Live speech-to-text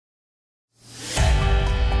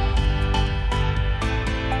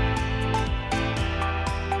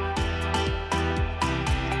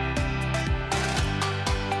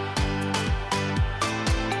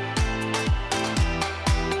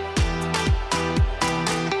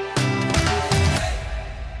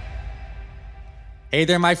Hey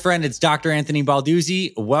there, my friend. It's Dr. Anthony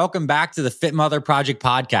Balduzzi. Welcome back to the Fit Mother Project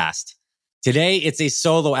podcast. Today, it's a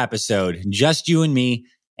solo episode, just you and me,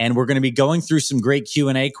 and we're going to be going through some great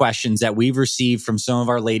Q&A questions that we've received from some of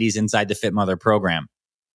our ladies inside the Fit Mother program.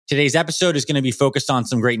 Today's episode is going to be focused on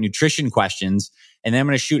some great nutrition questions, and then I'm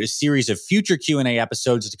going to shoot a series of future Q&A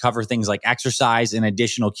episodes to cover things like exercise and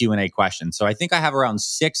additional Q&A questions. So I think I have around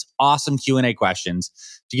 6 awesome Q&A questions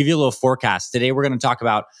to give you a little forecast. Today, we're going to talk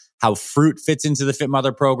about how fruit fits into the Fit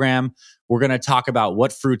Mother program. We're going to talk about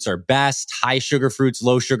what fruits are best, high sugar fruits,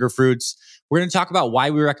 low sugar fruits. We're going to talk about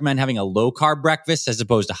why we recommend having a low carb breakfast as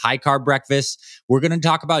opposed to high carb breakfast. We're going to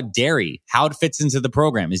talk about dairy, how it fits into the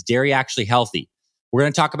program. Is dairy actually healthy? We're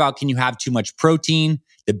going to talk about, can you have too much protein,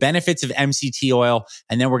 the benefits of MCT oil,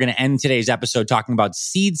 and then we're going to end today's episode talking about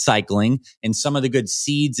seed cycling and some of the good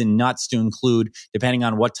seeds and nuts to include depending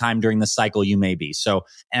on what time during the cycle you may be. So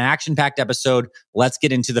an action-packed episode. Let's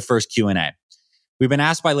get into the first Q&A. We've been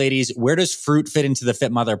asked by ladies, where does fruit fit into the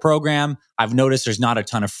Fit Mother program? I've noticed there's not a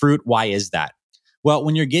ton of fruit. Why is that? Well,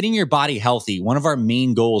 when you're getting your body healthy, one of our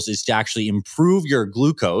main goals is to actually improve your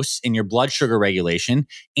glucose and your blood sugar regulation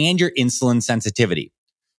and your insulin sensitivity.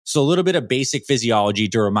 So a little bit of basic physiology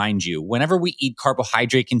to remind you, whenever we eat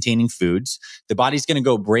carbohydrate containing foods, the body's going to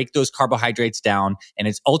go break those carbohydrates down and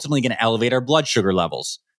it's ultimately going to elevate our blood sugar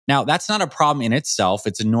levels. Now, that's not a problem in itself.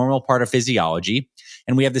 It's a normal part of physiology.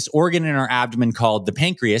 And we have this organ in our abdomen called the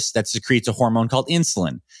pancreas that secretes a hormone called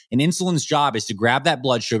insulin. And insulin's job is to grab that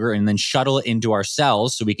blood sugar and then shuttle it into our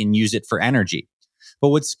cells so we can use it for energy. But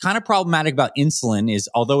what's kind of problematic about insulin is,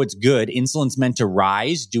 although it's good, insulin's meant to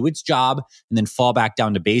rise, do its job, and then fall back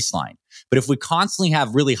down to baseline. But if we constantly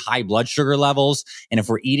have really high blood sugar levels, and if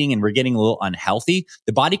we're eating and we're getting a little unhealthy,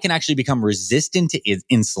 the body can actually become resistant to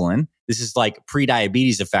insulin. This is like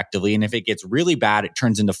pre-diabetes effectively. And if it gets really bad, it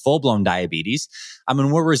turns into full-blown diabetes. When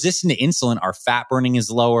we're resistant to insulin, our fat burning is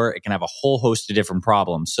lower. It can have a whole host of different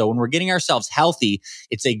problems. So when we're getting ourselves healthy,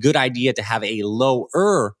 it's a good idea to have a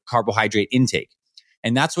lower carbohydrate intake.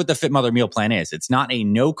 And that's what the Fit Mother meal plan is. It's not a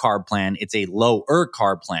no carb plan. It's a lower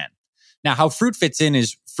carb plan. Now, how fruit fits in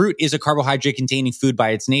is fruit is a carbohydrate containing food by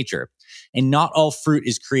its nature. And not all fruit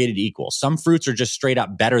is created equal. Some fruits are just straight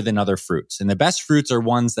up better than other fruits. And the best fruits are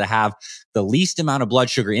ones that have the least amount of blood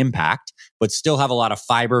sugar impact, but still have a lot of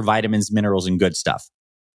fiber, vitamins, minerals, and good stuff.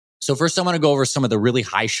 So first, I want to go over some of the really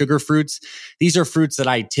high sugar fruits. These are fruits that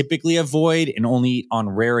I typically avoid and only eat on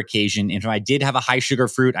rare occasion. And if I did have a high sugar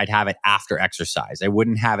fruit, I'd have it after exercise. I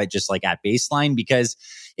wouldn't have it just like at baseline because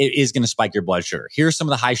it is going to spike your blood sugar. Here are some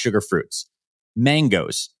of the high sugar fruits.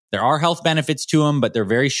 Mangoes. There are health benefits to them, but they're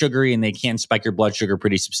very sugary and they can spike your blood sugar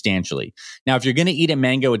pretty substantially. Now, if you're going to eat a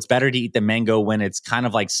mango, it's better to eat the mango when it's kind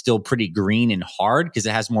of like still pretty green and hard because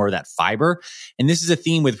it has more of that fiber. And this is a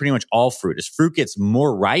theme with pretty much all fruit. As fruit gets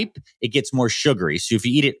more ripe, it gets more sugary. So if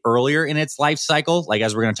you eat it earlier in its life cycle, like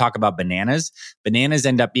as we're going to talk about bananas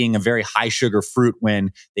end up being a very high sugar fruit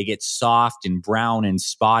when they get soft and brown and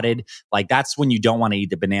spotted. Like that's when you don't want to eat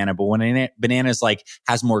the banana. But when banana's like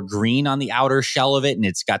has more green on the outer shell of it and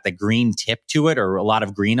it's got the green tip to it or a lot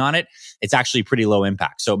of green on it, it's actually pretty low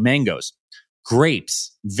impact. So mangoes.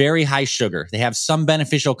 Grapes, very high sugar. They have some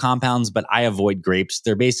beneficial compounds, but I avoid grapes.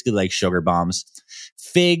 They're basically like sugar bombs.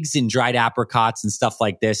 Figs and dried apricots and stuff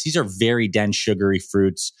like this. These are very dense sugary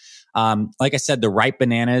fruits. Like I said, the ripe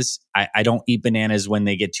bananas, I don't eat bananas when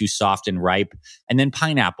they get too soft and ripe. And then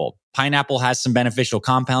pineapple. Pineapple has some beneficial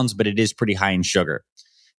compounds, but it is pretty high in sugar.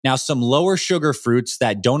 Now, some lower sugar fruits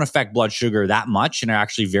that don't affect blood sugar that much and are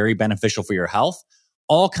actually very beneficial for your health,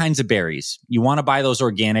 all kinds of berries. You want to buy those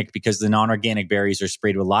organic because the non-organic berries are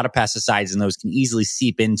sprayed with a lot of pesticides and those can easily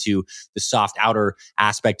seep into the soft outer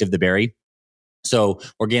aspect of the berry. So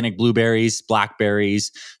organic blueberries,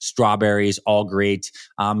 blackberries, strawberries, all great.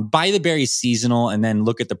 Buy the berries seasonal and then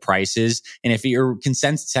look at the prices. And if you're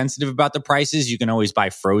sensitive about the prices, you can always buy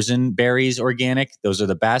frozen berries organic. Those are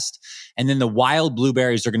the best. And then the wild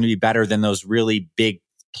blueberries are going to be better than those really big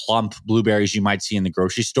plump blueberries you might see in the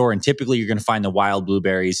grocery store. And typically you're going to find the wild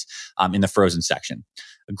blueberries in the frozen section.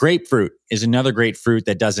 Grapefruit is another great fruit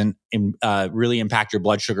that doesn't really impact your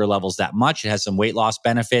blood sugar levels that much. It has some weight loss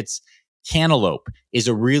benefits. Cantaloupe is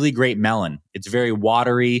a really great melon. It's very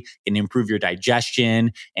watery, can improve your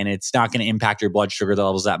digestion, and it's not going to impact your blood sugar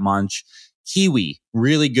levels that much. Kiwi,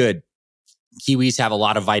 really good. Kiwis have a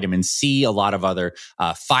lot of vitamin C, a lot of other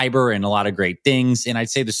fiber, and a lot of great things. And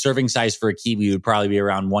I'd say the serving size for a kiwi would probably be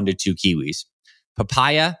around 1 to 2 kiwis.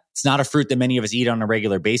 Papaya, it's not a fruit that many of us eat on a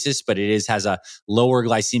regular basis, but it has a lower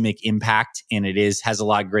glycemic impact, and has a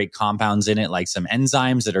lot of great compounds in it, like some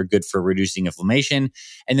enzymes that are good for reducing inflammation.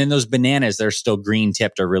 And then those bananas that are still green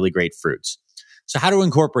tipped are really great fruits. So how to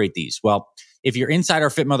incorporate these? Well, if you're inside our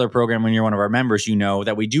Fit Mother program, when you're one of our members, you know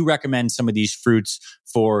that we do recommend some of these fruits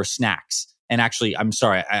for snacks. And actually, I'm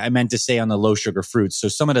sorry, I meant to say on the low sugar fruits. So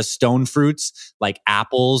some of the stone fruits like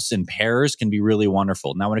apples and pears can be really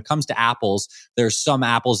wonderful. Now, when it comes to apples, there's some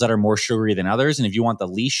apples that are more sugary than others. And if you want the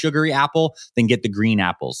least sugary apple, then get the green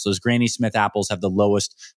apples. Those Granny Smith apples have the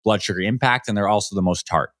lowest blood sugar impact, and they're also the most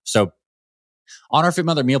tart. So on our Fit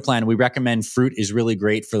Mother meal plan, we recommend fruit is really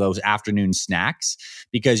great for those afternoon snacks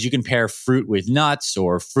because you can pair fruit with nuts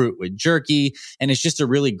or fruit with jerky. And it's just a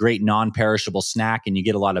really great non-perishable snack. And you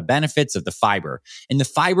get a lot of benefits of the fiber. And the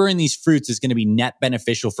fiber in these fruits is going to be net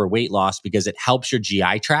beneficial for weight loss because it helps your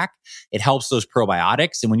GI tract. It helps those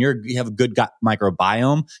probiotics. And when you have a good gut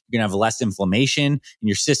microbiome, you're going to have less inflammation and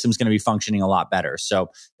your system's going to be functioning a lot better.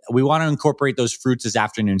 So we want to incorporate those fruits as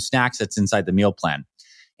afternoon snacks. That's inside the meal plan.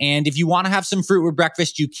 And if you want to have some fruit with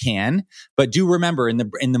breakfast, you can. But do remember, in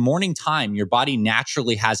the morning time, your body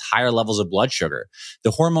naturally has higher levels of blood sugar. The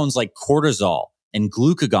hormones like cortisol and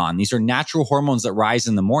glucagon, these are natural hormones that rise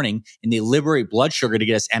in the morning, and they liberate blood sugar to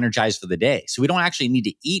get us energized for the day. So we don't actually need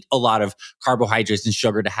to eat a lot of carbohydrates and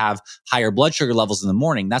sugar to have higher blood sugar levels in the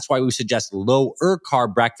morning. That's why we suggest lower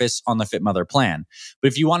carb breakfast on the Fit Mother plan.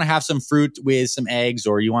 But if you want to have some fruit with some eggs,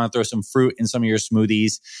 or you want to throw some fruit in some of your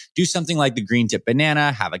smoothies, do something like the green tip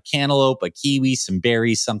banana, have a cantaloupe, a kiwi, some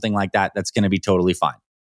berries, something like that. That's going to be totally fine.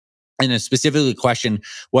 And specifically question,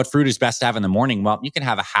 what fruit is best to have in the morning? Well, you can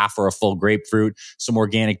have a half or a full grapefruit, some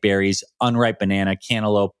organic berries, unripe banana,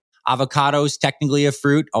 cantaloupe. Avocado is technically a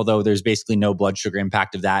fruit, although there's basically no blood sugar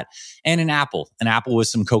impact of that. And an apple. An apple with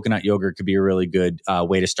some coconut yogurt could be a really good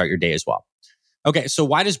way to start your day as well. Okay, so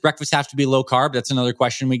why does breakfast have to be low carb? That's another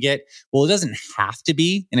question we get. Well, it doesn't have to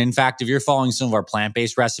be. And in fact, if you're following some of our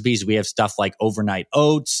plant-based recipes, we have stuff like overnight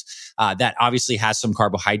oats that obviously has some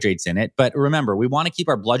carbohydrates in it. But remember, we want to keep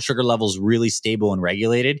our blood sugar levels really stable and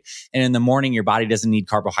regulated. And in the morning, your body doesn't need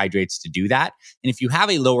carbohydrates to do that. And if you have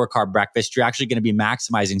a lower carb breakfast, you're actually going to be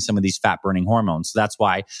maximizing some of these fat-burning hormones. So that's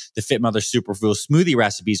why the Fit Mother Superfood smoothie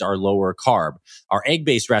recipes are lower carb. Our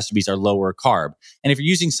egg-based recipes are lower carb. And if you're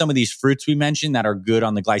using some of these fruits we mentioned that are good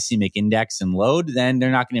on the glycemic index and load, then they're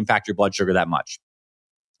not going to impact your blood sugar that much.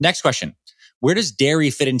 Next question. Where does dairy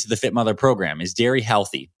fit into the Fit Mother program? Is dairy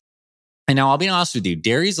healthy? And now I'll be honest with you,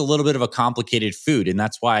 dairy is a little bit of a complicated food. And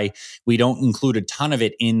that's why we don't include a ton of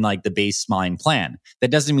it in like the baseline plan.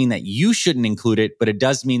 That doesn't mean that you shouldn't include it, but it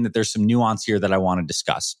does mean that there's some nuance here that I want to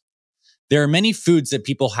discuss. There are many foods that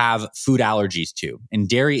people have food allergies to, and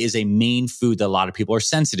dairy is a main food that a lot of people are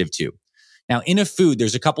sensitive to. Now, in a food,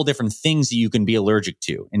 there's a couple different things that you can be allergic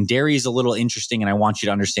to. And dairy is a little interesting, and I want you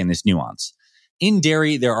to understand this nuance. In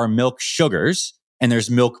dairy, there are milk sugars and there's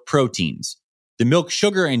milk proteins. The milk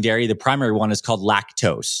sugar in dairy, the primary one, is called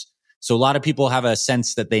lactose. So a lot of people have a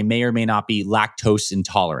sense that they may or may not be lactose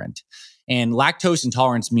intolerant. And lactose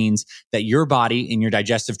intolerance means that your body in your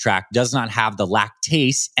digestive tract does not have the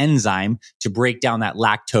lactase enzyme to break down that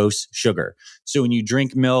lactose sugar. So when you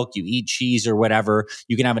drink milk, you eat cheese or whatever,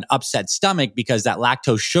 you can have an upset stomach because that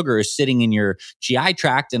lactose sugar is sitting in your GI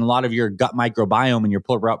tract, and a lot of your gut microbiome and your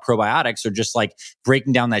probiotics are just like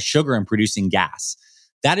breaking down that sugar and producing gas.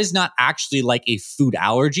 That is not actually like a food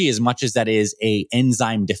allergy as much as that is a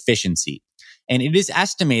enzyme deficiency. And it is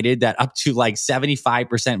estimated that up to like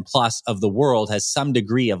 75% plus of the world has some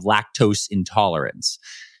degree of lactose intolerance.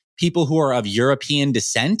 People who are of European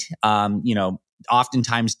descent,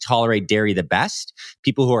 oftentimes tolerate dairy the best.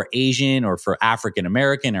 People who are Asian or for African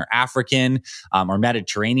American or African or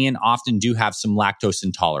Mediterranean often do have some lactose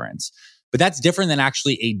intolerance. But that's different than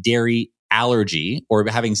actually a dairy allergy or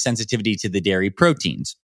having sensitivity to the dairy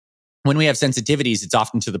proteins. When we have sensitivities, it's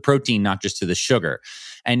often to the protein, not just to the sugar.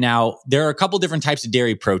 And now there are a couple different types of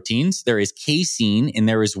dairy proteins. There is casein and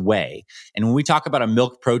there is whey. And when we talk about a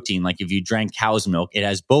milk protein, like if you drank cow's milk, it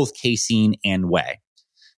has both casein and whey.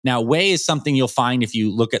 Now, whey is something you'll find if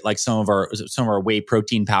you look at like some of our whey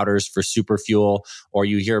protein powders for super fuel, or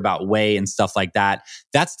you hear about whey and stuff like that.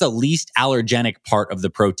 That's the least allergenic part of the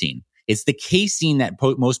protein. It's the casein that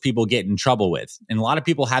most people get in trouble with. And a lot of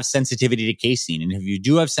people have sensitivity to casein. And if you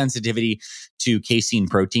do have sensitivity to casein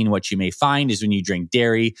protein, what you may find is when you drink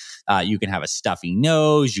dairy, you can have a stuffy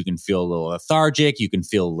nose, you can feel a little lethargic, you can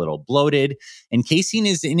feel a little bloated. And casein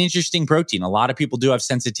is an interesting protein. A lot of people do have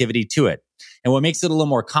sensitivity to it. And what makes it a little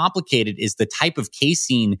more complicated is the type of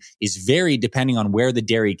casein is varied depending on where the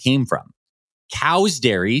dairy came from. Cow's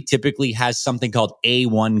dairy typically has something called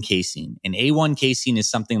A1 casein. And A1 casein is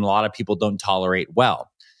something a lot of people don't tolerate well.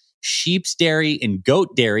 Sheep's dairy and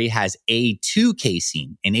goat dairy has A2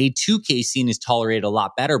 casein. And A2 casein is tolerated a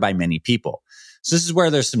lot better by many people. So this is where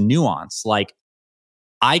there's some nuance. Like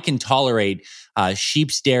I can tolerate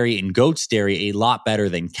sheep's dairy and goat's dairy a lot better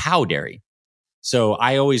than cow dairy. So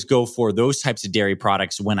I always go for those types of dairy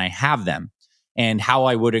products when I have them. And how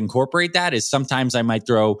I would incorporate that is sometimes I might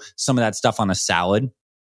throw some of that stuff on a salad,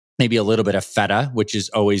 maybe a little bit of feta, which is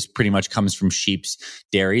always pretty much comes from sheep's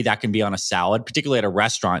dairy. That can be on a salad, particularly at a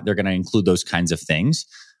restaurant. They're going to include those kinds of things.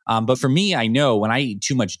 But for me, I know when I eat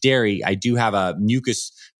too much dairy, I do have a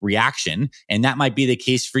mucus reaction, and that might be the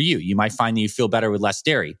case for you. You might find that you feel better with less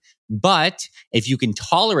dairy. But if you can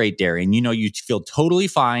tolerate dairy and you know you feel totally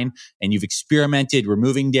fine and you've experimented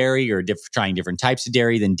removing dairy or trying different types of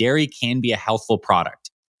dairy, then dairy can be a healthful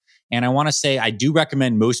product. And I want to say I do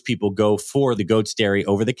recommend most people go for the goat's dairy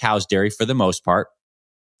over the cow's dairy for the most part.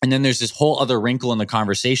 And then there's this whole other wrinkle in the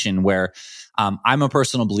conversation where I'm a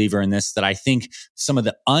personal believer in this, that I think some of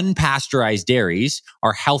the unpasteurized dairies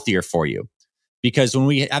are healthier for you. Because when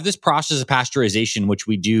we have this process of pasteurization, which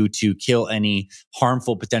we do to kill any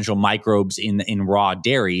harmful potential microbes in raw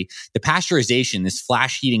dairy, the pasteurization, this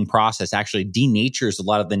flash heating process, actually denatures a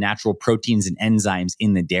lot of the natural proteins and enzymes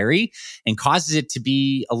in the dairy and causes it to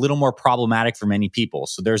be a little more problematic for many people.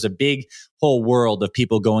 So there's a big whole world of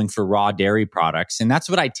people going for raw dairy products. And that's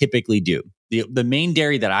what I typically do. The main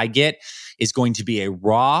dairy that I get is going to be a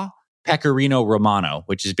raw Pecorino Romano,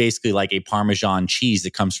 which is basically like a Parmesan cheese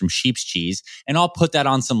that comes from sheep's cheese. And I'll put that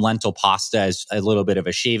on some lentil pasta as a little bit of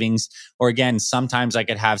a shavings. Or again, sometimes I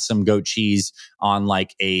could have some goat cheese on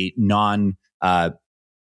like a non-wheat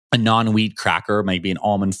cracker, maybe an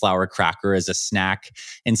almond flour cracker as a snack.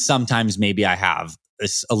 And sometimes maybe I have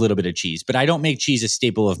a little bit of cheese, but I don't make cheese a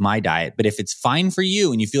staple of my diet. But if it's fine for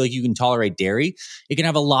you and you feel like you can tolerate dairy, it can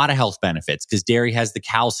have a lot of health benefits because dairy has the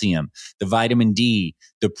calcium, the vitamin D,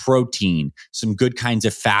 the protein, some good kinds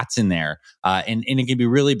of fats in there. And it can be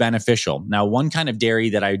really beneficial. Now, one kind of dairy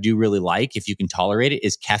that I do really like, if you can tolerate it,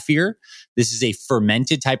 is kefir. This is a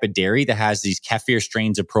fermented type of dairy that has these kefir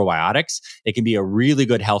strains of probiotics. It can be a really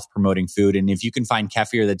good health promoting food. And if you can find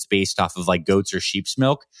kefir that's based off of like goat's or sheep's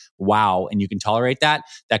milk, wow, and you can tolerate that,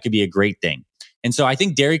 that could be a great thing. And so I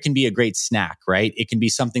think dairy can be a great snack, right? It can be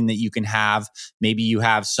something that you can have. Maybe you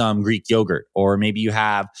have some Greek yogurt, or maybe you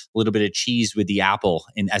have a little bit of cheese with the apple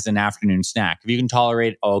as an afternoon snack. If you can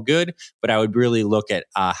tolerate it, all good, but I would really look at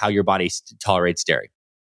how your body tolerates dairy.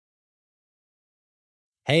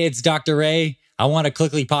 Hey, it's Dr. Ray. I want to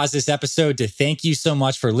quickly pause this episode to thank you so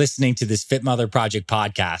much for listening to this Fit Mother Project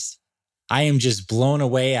podcast. I am just blown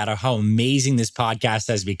away at how amazing this podcast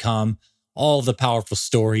has become, all the powerful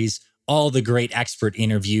stories, all the great expert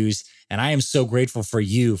interviews. And I am so grateful for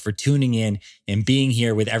you for tuning in and being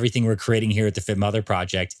here with everything we're creating here at the Fit Mother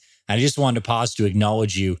Project. And I just wanted to pause to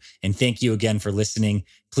acknowledge you and thank you again for listening.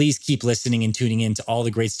 Please keep listening and tuning in to all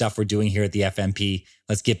the great stuff we're doing here at the FMP.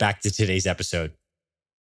 Let's get back to today's episode.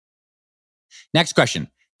 Next question.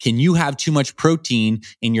 Can you have too much protein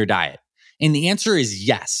in your diet? And the answer is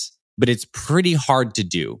yes, but it's pretty hard to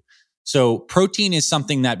do. So protein is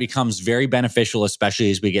something that becomes very beneficial, especially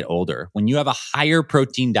as we get older. When you have a higher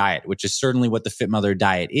protein diet, which is certainly what the Fit Mother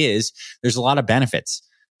diet is, there's a lot of benefits.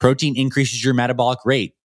 Protein increases your metabolic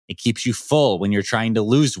rate. It keeps you full when you're trying to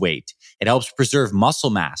lose weight. It helps preserve muscle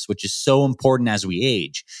mass, which is so important as we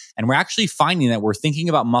age. And we're actually finding that we're thinking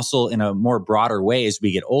about muscle in a more broader way as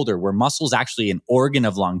we get older, where muscle is actually an organ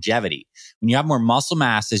of longevity. When you have more muscle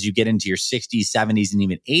mass as you get into your 60s, 70s, and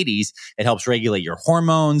even 80s, it helps regulate your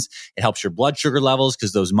hormones. It helps your blood sugar levels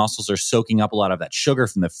because those muscles are soaking up a lot of that sugar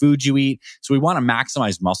from the food you eat. So we want to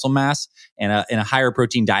maximize muscle mass, and a higher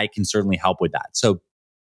protein diet can certainly help with that. So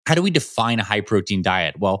how do we define a high protein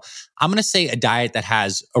diet? Well, I'm going to say a diet that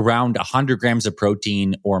has around 100 grams of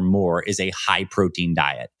protein or more is a high protein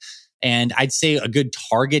diet. And I'd say a good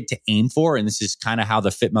target to aim for, and this is kind of how the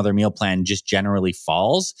Fit Mother meal plan just generally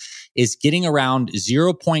falls, is getting around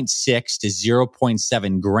 0.6 to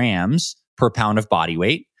 0.7 grams per pound of body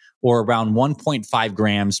weight, or around 1.5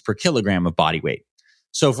 grams per kilogram of body weight.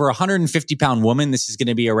 So for a 150-pound woman, this is going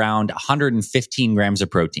to be around 115 grams of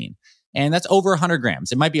protein. And that's over 100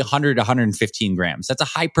 grams. It might be 100 to 115 grams. That's a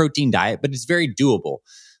high protein diet, but it's very doable.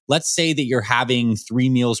 Let's say that you're having 3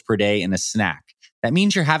 meals per day and a snack. That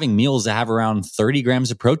means you're having meals that have around 30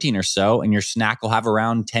 grams of protein or so, and your snack will have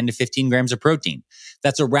around 10 to 15 grams of protein.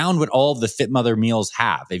 That's around what all of the Fit Mother meals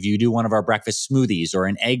have. If you do one of our breakfast smoothies or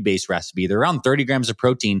an egg-based recipe, they're around 30 grams of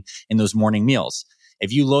protein in those morning meals.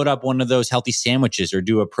 If you load up one of those healthy sandwiches or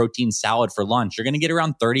do a protein salad for lunch, you're going to get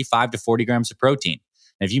around 35 to 40 grams of protein.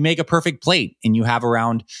 If you make a perfect plate and you have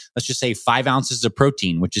around, let's just say 5 ounces of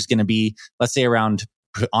protein, which is going to be, let's say around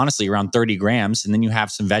honestly around 30 grams, and then you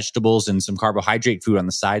have some vegetables and some carbohydrate food on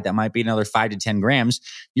the side, that might be another 5 to 10 grams.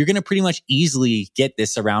 You're going to pretty much easily get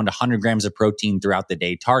this around 100 grams of protein throughout the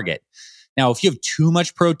day target. Now, if you have too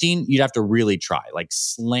much protein, you'd have to really try, like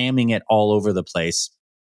slamming it all over the place.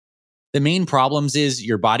 The main problems is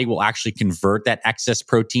your body will actually convert that excess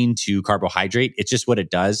protein to carbohydrate. It's just what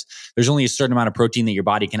it does. There's only a certain amount of protein that your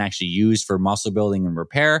body can actually use for muscle building and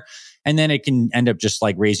repair. And then it can end up just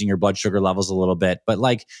like raising your blood sugar levels a little bit. But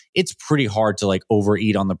like, it's pretty hard to like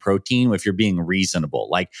overeat on the protein if you're being reasonable.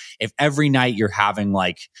 Like if every night you're having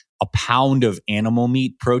like a pound of animal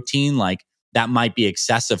meat protein, like that might be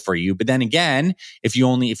excessive for you. But then again, if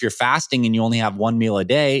you're fasting and you only have one meal a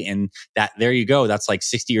day, and that, there you go, that's like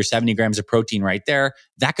 60 or 70 grams of protein right there.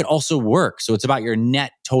 That could also work. So it's about your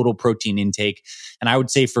net total protein intake. And I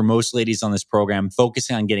would say for most ladies on this program,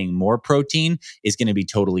 focusing on getting more protein is going to be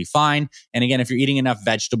totally fine. And again, if you're eating enough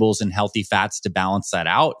vegetables and healthy fats to balance that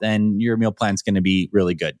out, then your meal plan is going to be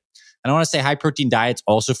really good. And I want to say high protein diets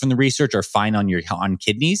also from the research are fine on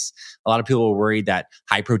kidneys. A lot of people are worried that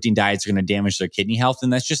high protein diets are going to damage their kidney health,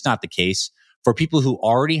 and that's just not the case. For people who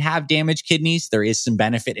already have damaged kidneys, there is some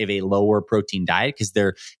benefit of a lower protein diet because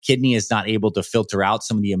their kidney is not able to filter out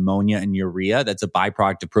some of the ammonia and urea that's a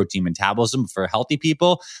byproduct of protein metabolism. For healthy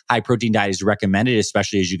people, high protein diet is recommended,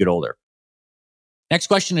 especially as you get older. Next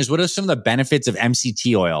question is, what are some of the benefits of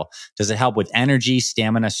MCT oil? Does it help with energy,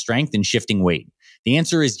 stamina, strength, and shifting weight? The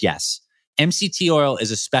answer is yes. MCT oil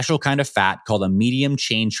is a special kind of fat called a medium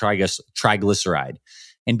chain triglyceride.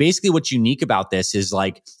 And basically what's unique about this is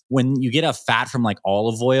like when you get a fat from like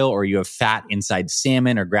olive oil or you have fat inside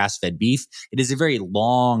salmon or grass-fed beef, it is a very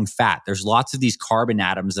long fat. There's lots of these carbon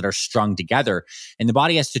atoms that are strung together, and the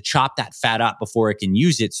body has to chop that fat up before it can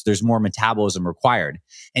use it. So there's more metabolism required.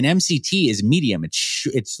 And MCT is medium.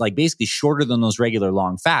 It's like basically shorter than those regular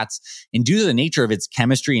long fats. And due to the nature of its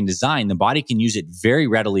chemistry and design, the body can use it very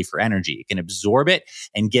readily for energy. It can absorb it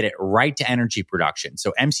and get it right to energy production.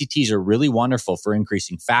 So MCTs are really wonderful for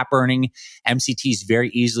increasing fat burning. MCTs very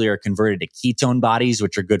easily are converted to ketone bodies,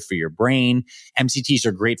 which are good for your brain. MCTs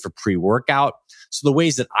are great for pre-workout. So the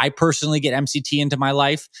ways that I personally get MCT into my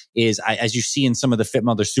life is, as you see in some of the Fit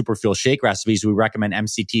Mother Super Fuel Shake recipes, we recommend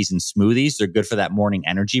MCTs in smoothies. They're good for that morning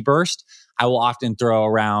energy burst. I will often throw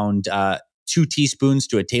around 2 teaspoons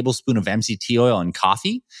to a tablespoon of MCT oil in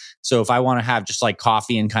coffee. So if I want to have just like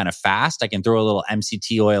coffee and kind of fast, I can throw a little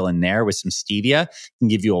MCT oil in there with some stevia. It can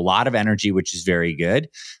give you a lot of energy, which is very good.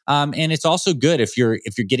 And it's also good if you're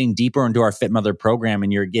getting deeper into our Fit Mother program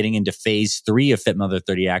and you're getting into phase 3 of Fit Mother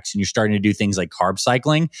 30X and you're starting to do things like carb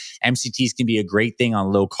cycling. MCTs can be a great thing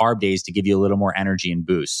on low carb days to give you a little more energy and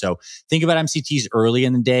boost. So think about MCTs early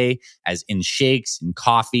in the day as in shakes and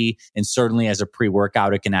coffee, and certainly as a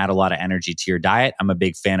pre-workout, it can add a lot of energy to your diet. I'm a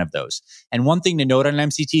big fan of those. And one thing to note on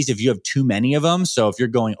MCTs, if you have too many of them, so if you're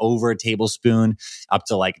going over a tablespoon up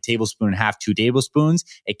to like a tablespoon and a half, 2 tablespoons,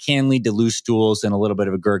 it can lead to loose stools and a little bit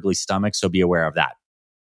of a gurgly stomach. So be aware of that.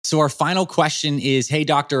 So our final question is, hey,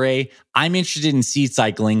 Dr. A, I'm interested in seed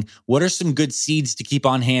cycling. What are some good seeds to keep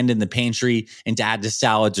on hand in the pantry and to add to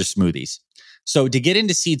salads or smoothies? So to get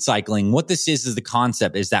into seed cycling, what this is the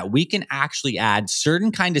concept is that we can actually add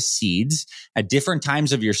certain kind of seeds at different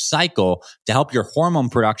times of your cycle to help your hormone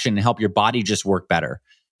production and help your body just work better.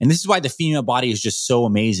 And this is why the female body is just so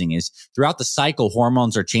amazing, is throughout the cycle,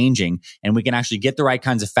 hormones are changing and we can actually get the right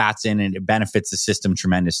kinds of fats in, and it benefits the system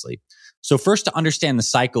tremendously. So first, to understand the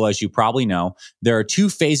cycle, as you probably know, there are 2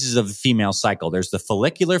 phases of the female cycle. There's the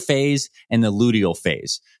follicular phase and the luteal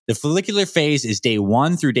phase. The follicular phase is day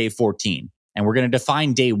 1 through day 14. And we're going to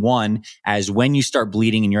define day 1 as when you start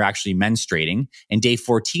bleeding and you're actually menstruating. And day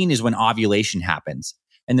 14 is when ovulation happens.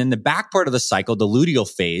 And then the back part of the cycle, the luteal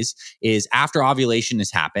phase, is after ovulation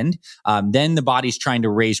has happened. Then the body's trying to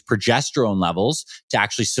raise progesterone levels to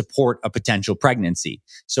actually support a potential pregnancy.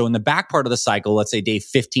 So in the back part of the cycle, let's say day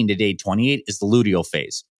 15 to day 28 is the luteal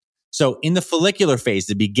phase. So in the follicular phase,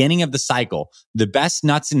 the beginning of the cycle, the best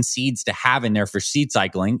nuts and seeds to have in there for seed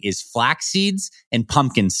cycling is flax seeds and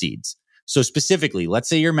pumpkin seeds. So specifically, let's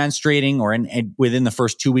say you're menstruating or within the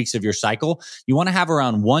first 2 weeks of your cycle, you want to have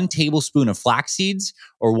around 1 tablespoon of flax seeds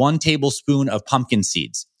or 1 tablespoon of pumpkin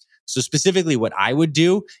seeds. So specifically what I would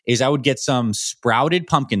do is I would get some sprouted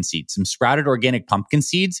pumpkin seeds, some sprouted organic pumpkin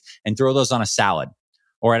seeds, and throw those on a salad.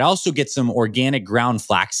 Or I'd also get some organic ground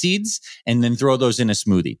flax seeds and then throw those in a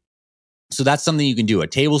smoothie. So that's something you can do. A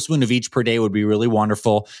tablespoon of each per day would be really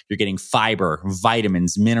wonderful. You're getting fiber,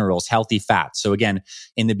 vitamins, minerals, healthy fats. So again,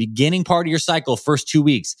 in the beginning part of your cycle, first 2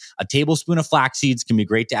 weeks, a tablespoon of flax seeds can be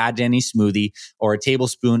great to add to any smoothie, or a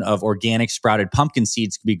tablespoon of organic sprouted pumpkin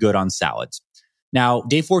seeds can be good on salads. Now,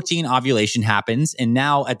 day 14, ovulation happens. And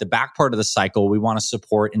now at the back part of the cycle, we want to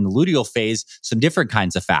support in the luteal phase some different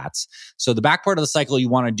kinds of fats. So the back part of the cycle, you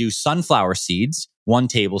want to do sunflower seeds, 1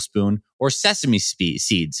 tablespoon, or sesame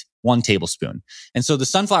seeds, 1 tablespoon. And so the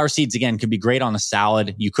sunflower seeds, again, can be great on a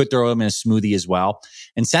salad. You could throw them in a smoothie as well.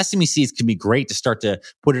 And sesame seeds can be great to start to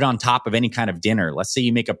put it on top of any kind of dinner. Let's say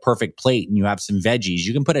you make a perfect plate and you have some veggies.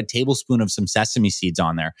 You can put a tablespoon of some sesame seeds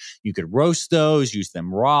on there. You could roast those, use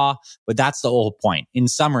them raw, but that's the whole point. In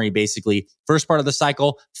summary, basically, first part of the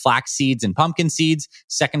cycle, flax seeds and pumpkin seeds.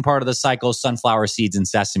 Second part of the cycle, sunflower seeds and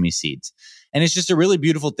sesame seeds. And it's just a really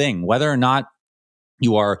beautiful thing, whether or not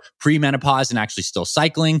you are premenopause and actually still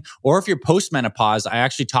cycling, or if you're postmenopause. I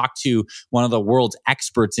actually talked to one of the world's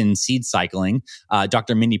experts in seed cycling,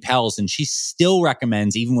 Dr. Mindy Pelz, and she still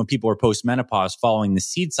recommends, even when people are postmenopause, following the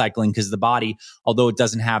seed cycling because the body, although it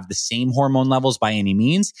doesn't have the same hormone levels by any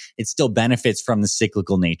means, it still benefits from the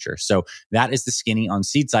cyclical nature. So that is the skinny on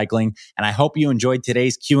seed cycling. And I hope you enjoyed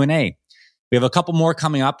today's Q&A. We have a couple more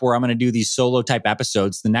coming up where I'm going to do these solo type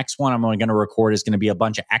episodes. The next one I'm only going to record is going to be a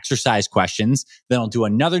bunch of exercise questions. Then I'll do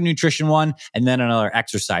another nutrition one and then another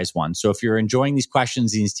exercise one. So if you're enjoying these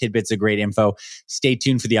questions, these tidbits of great info, stay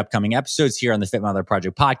tuned for the upcoming episodes here on the Fit Mother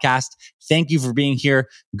Project podcast. Thank you for being here.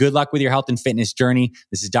 Good luck with your health and fitness journey.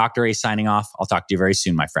 This is Dr. A signing off. I'll talk to you very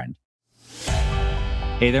soon, my friend.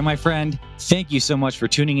 Hey there, my friend. Thank you so much for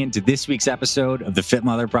tuning in to this week's episode of the Fit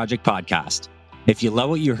Mother Project podcast. If you love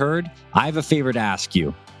what you heard, I have a favor to ask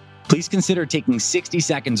you. Please consider taking 60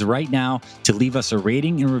 seconds right now to leave us a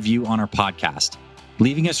rating and review on our podcast.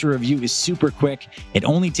 Leaving us a review is super quick. It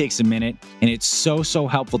only takes a minute, and it's so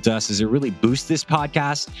helpful to us as it really boosts this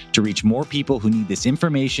podcast to reach more people who need this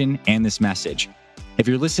information and this message. If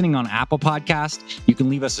you're listening on Apple Podcast, you can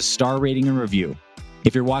leave us a star rating and review.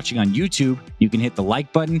 If you're watching on YouTube, you can hit the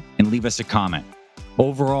like button and leave us a comment.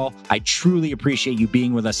 Overall, I truly appreciate you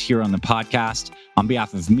being with us here on the podcast. On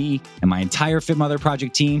behalf of me and my entire Fit Mother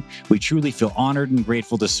Project team, we truly feel honored and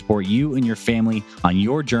grateful to support you and your family on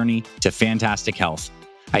your journey to fantastic health.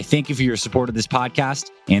 I thank you for your support of this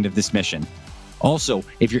podcast and of this mission. Also,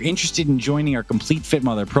 if you're interested in joining our Complete Fit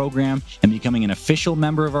Mother program and becoming an official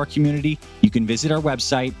member of our community, you can visit our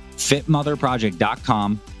website,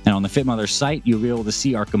 fitmotherproject.com. And on the Fit Mother site, you'll be able to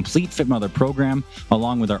see our Complete Fit Mother program,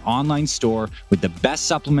 along with our online store with the best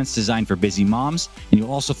supplements designed for busy moms. And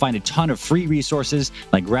you'll also find a ton of free resources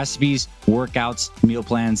like recipes, workouts, meal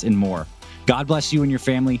plans, and more. God bless you and your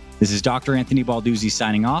family. This is Dr. Anthony Balduzzi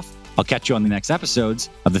signing off. I'll catch you on the next episodes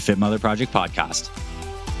of the Fit Mother Project podcast.